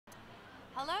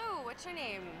Hello, what's your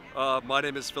name? My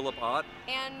name is Phillip Ott.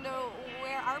 And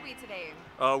where are we today?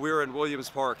 We're in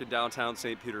Williams Park in downtown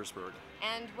St. Petersburg.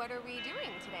 And what are we doing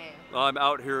today? I'm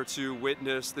out here to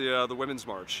witness the Women's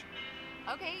March.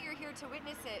 Okay, you're here to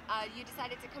witness it. You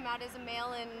decided to come out as a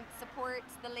male and support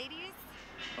the ladies?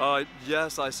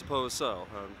 Yes, I suppose so.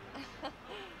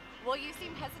 Well, you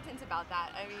seem hesitant about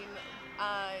that. I mean,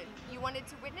 you wanted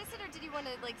to witness it, or did you want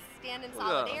to stand in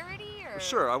solidarity? Or?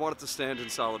 Sure, I wanted to stand in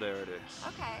solidarity.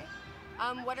 Okay.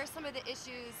 What are some of the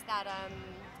issues that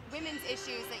women's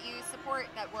issues that you support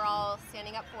that we're all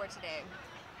standing up for today?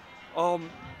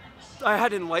 I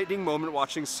had an enlightening moment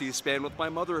watching C-SPAN with my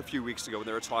mother a few weeks ago when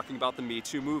they were talking about the Me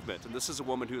Too movement. And this is a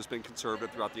woman who has been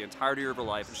conservative throughout the entirety of her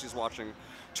life, and she's watching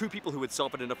two people who would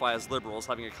self-identify as liberals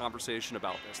having a conversation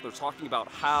about this. They're talking about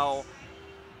how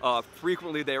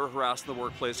frequently they were harassed in the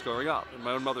workplace growing up. And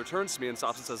my own mother turns to me and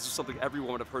stops and says, "This is something every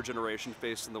woman of her generation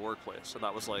faced in the workplace." And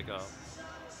that was like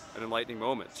an enlightening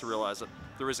moment to realize that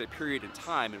there is a period in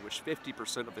time in which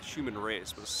 50% of the human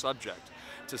race was subject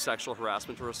to sexual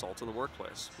harassment or assault in the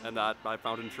workplace. And that I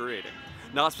found infuriating.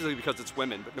 Not specifically because it's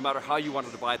women, but no matter how you want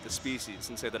to divide the species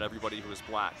and say that everybody who is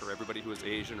black or everybody who is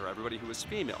Asian or everybody who is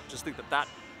female, just think that that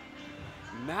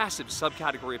massive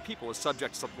subcategory of people is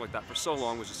subject to something like that for so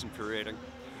long was just infuriating.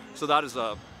 So that is,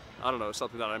 I don't know,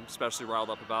 something that I'm especially riled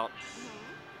up about.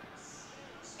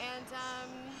 And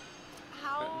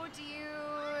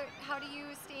how do you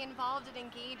stay involved and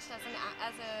engaged as an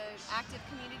active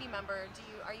community member?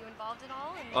 Are you involved at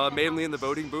all? Mainly in the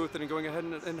voting booth and in going ahead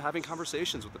and having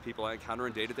conversations with the people I encounter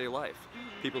in day-to-day life.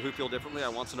 People who feel differently, I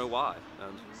want to know why.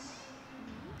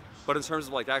 But in terms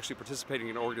of actually participating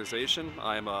in an organization,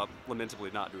 I am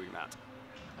lamentably not doing that.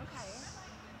 Okay.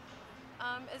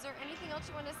 Is there anything else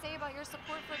you want to say about your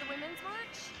support for the Women's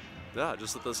March? Yeah,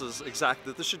 just that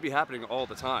that this should be happening all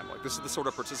the time. This is the sort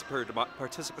of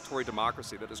participatory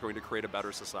democracy that is going to create a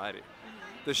better society.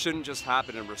 This shouldn't just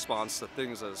happen in response to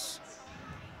things as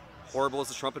horrible as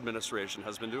the Trump administration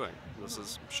has been doing.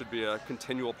 This should be a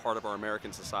continual part of our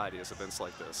American society as events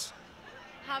like this.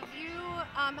 Have you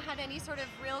had any sort of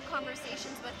real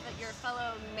conversations with your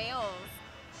fellow males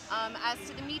as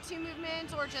to the Me Too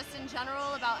movement, or just in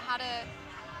general about how to,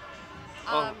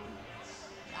 I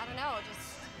don't know, just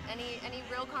any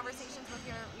real conversations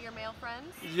with your male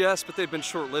friends? Yes, but they've been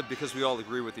short-lived because we all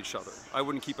agree with each other. I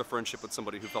wouldn't keep a friendship with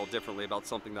somebody who felt differently about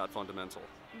something that fundamental.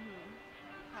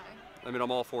 Okay. I mean,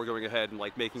 I'm all for going ahead and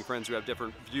making friends who have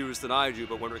different views than I do,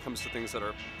 but when it comes to things that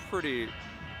are pretty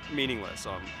meaningless,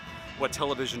 what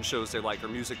television shows they like or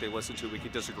music they listen to, we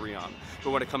could disagree on.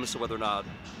 But when it comes to whether or not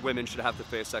women should have to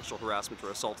face sexual harassment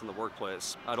or assault in the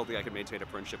workplace, I don't think I can maintain a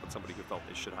friendship with somebody who felt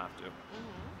they should have to.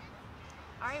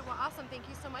 All right, well, awesome. Thank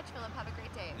you so much, Phillip. Have a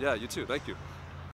great day. Yeah, you too. Thank you.